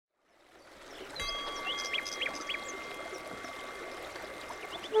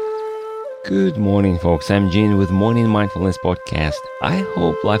Good morning, folks. I'm Gene with Morning Mindfulness Podcast. I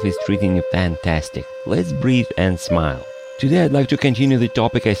hope life is treating you fantastic. Let's breathe and smile. Today, I'd like to continue the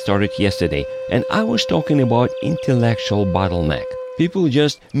topic I started yesterday, and I was talking about intellectual bottleneck. People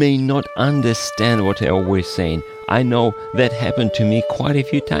just may not understand what they're always saying. I know that happened to me quite a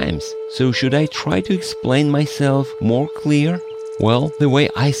few times. So should I try to explain myself more clear? Well, the way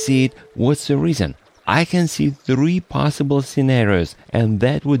I see it, what's the reason? I can see 3 possible scenarios, and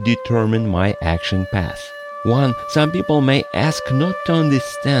that would determine my action path. 1. Some people may ask not to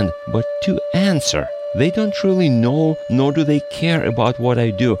understand, but to answer. They don't really know, nor do they care about what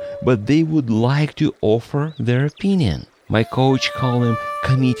I do, but they would like to offer their opinion. My coach called them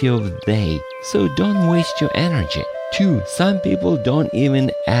committee of they, so don't waste your energy. 2. Some people don't even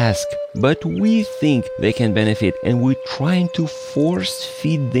ask, but we think they can benefit, and we're trying to force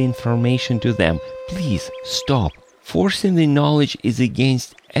feed the information to them. Please stop. Forcing the knowledge is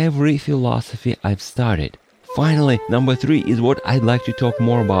against every philosophy I've studied. Finally, number 3 is what I'd like to talk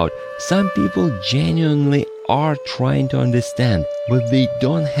more about. Some people genuinely are trying to understand, but they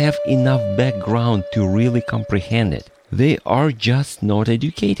don't have enough background to really comprehend it. They are just not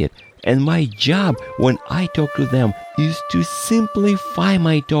educated. And my job when I talk to them is to simplify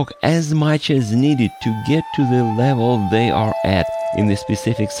my talk as much as needed to get to the level they are at in the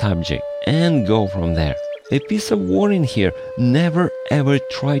specific subject and go from there. A piece of warning here: never ever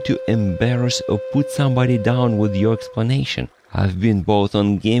try to embarrass or put somebody down with your explanation. I've been both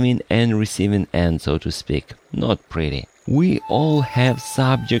on giving and receiving end, so to speak. Not pretty. We all have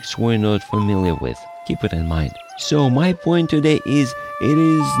subjects we're not familiar with. Keep it in mind. So my point today is, it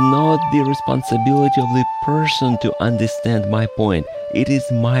is not the responsibility of the person to understand my point. It is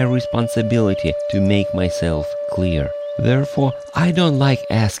my responsibility to make myself clear. Therefore, I don't like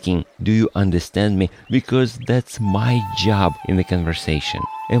asking, do you understand me? Because that's my job in the conversation.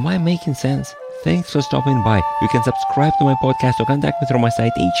 Am I making sense? Thanks for stopping by. You can subscribe to my podcast or contact me through my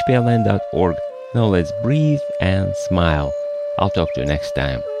site hpln.org. Now let's breathe and smile. I'll talk to you next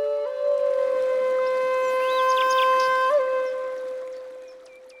time.